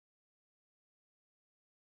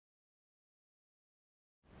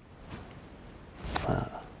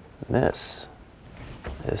This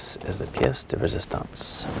is the pièce de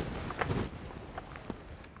résistance.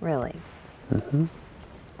 Really? Mm-hmm.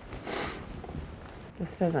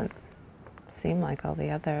 This doesn't seem like all the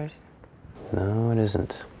others. No, it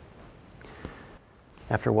isn't.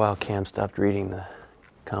 After a while, Cam stopped reading the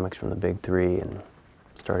comics from the big three and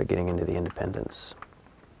started getting into the independents.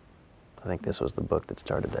 I think this was the book that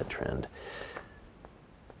started that trend.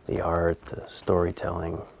 The art, the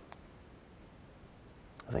storytelling.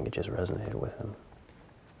 I think it just resonated with him.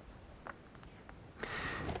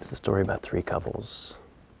 It's the story about three couples.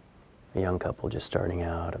 A young couple just starting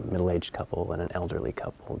out, a middle-aged couple, and an elderly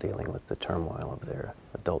couple dealing with the turmoil of their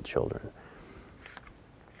adult children.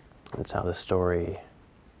 And it's how the story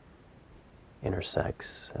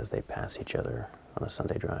intersects as they pass each other on a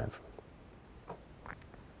Sunday drive.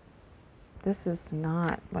 This is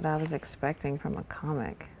not what I was expecting from a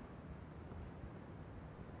comic.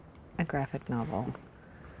 A graphic novel.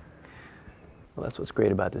 Well, that's what's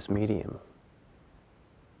great about this medium.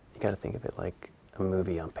 You gotta think of it like a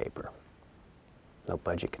movie on paper. No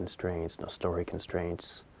budget constraints, no story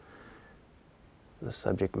constraints. The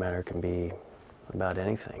subject matter can be about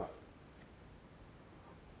anything.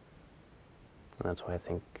 And that's why I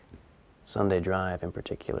think Sunday Drive in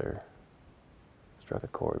particular struck a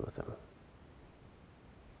chord with him.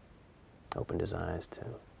 Opened his eyes to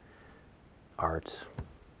art,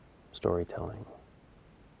 storytelling,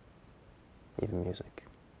 even music.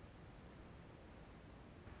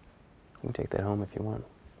 You can take that home if you want.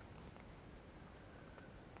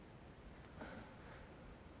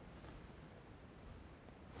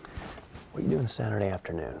 What are you doing Saturday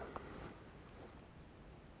afternoon?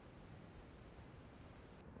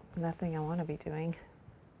 Nothing I want to be doing.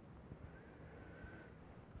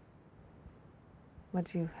 What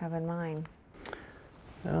do you have in mind?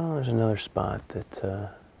 Oh, there's another spot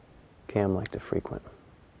that Cam liked to frequent.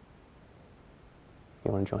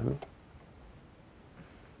 You want to join me?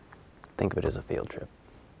 Think of it as a field trip.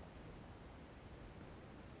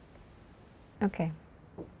 Okay.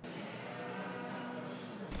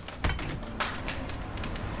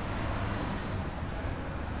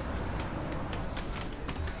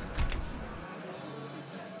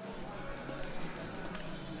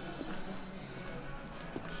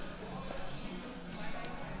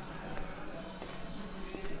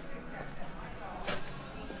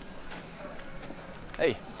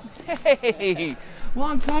 Hey. Hey,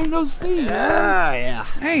 long time no see, man. Yeah.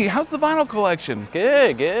 Hey, how's the vinyl collection?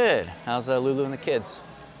 Good, good. How's Lulu and the kids?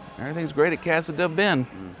 Everything's great at Casa del Ben.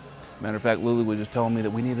 Matter of fact, Lulu was just telling me that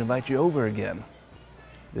we need to invite you over again.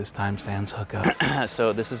 This time, sans hookup.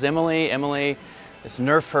 So this is Emily. Emily, this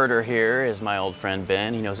nerf herder here is my old friend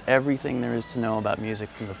Ben. He knows everything there is to know about music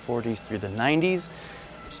from the 40s through the 90s.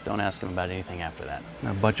 Just don't ask him about anything after that.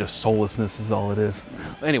 A bunch of soullessness is all it is.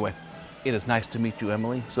 Anyway, it is nice to meet you,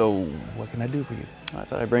 Emily. So, what can I do for you? I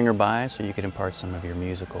thought I'd bring her by so you could impart some of your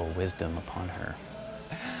musical wisdom upon her.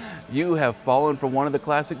 You have fallen for one of the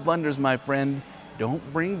classic blunders, my friend. Don't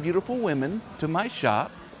bring beautiful women to my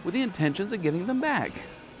shop with the intentions of getting them back.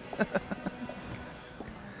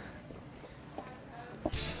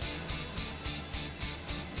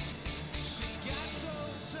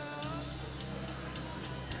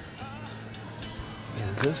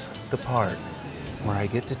 Is this the part where I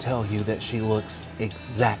get to tell you that she looks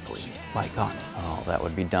exactly like Anna? Oh, that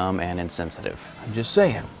would be dumb and insensitive. I'm just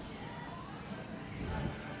saying.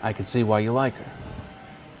 I can see why you like her.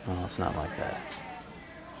 Oh, it's not like that.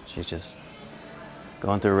 She's just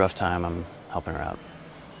going through a rough time. I'm helping her out.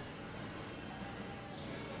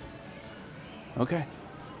 Okay,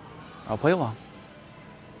 I'll play along.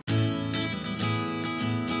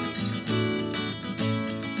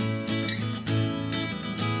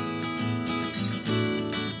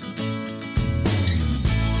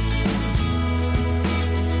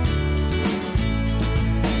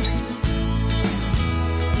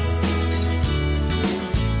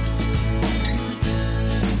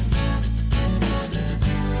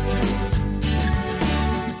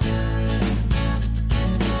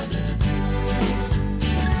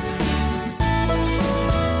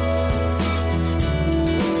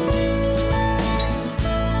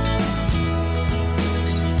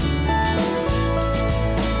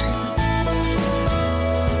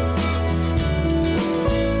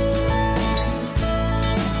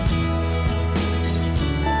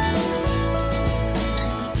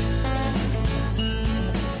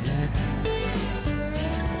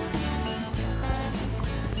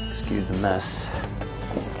 Excuse the mess.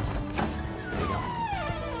 There you go.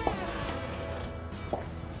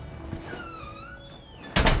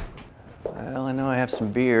 Well, I know I have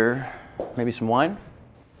some beer. Maybe some wine?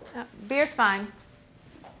 Beer's fine.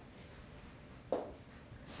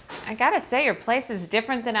 I gotta say, your place is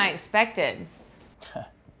different than I expected.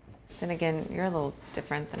 Then again, you're a little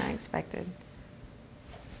different than I expected.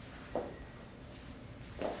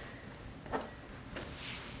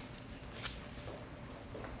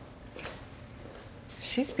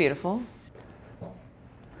 She's beautiful.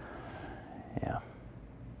 Yeah.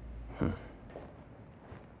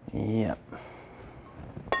 Yep.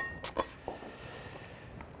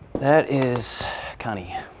 That is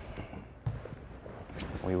Connie.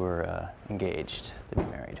 We were engaged to be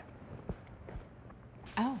married.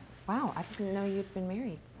 Oh, wow. I didn't know you'd been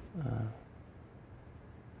married.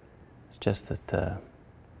 It's just that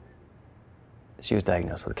she was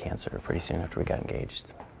diagnosed with cancer pretty soon after we got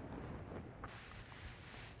engaged.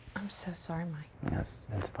 I'm so sorry, Mike.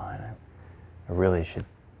 That's fine. I really should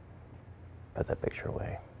put that picture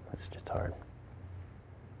away. It's just hard.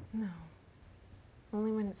 No.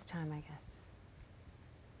 Only when it's time, I guess.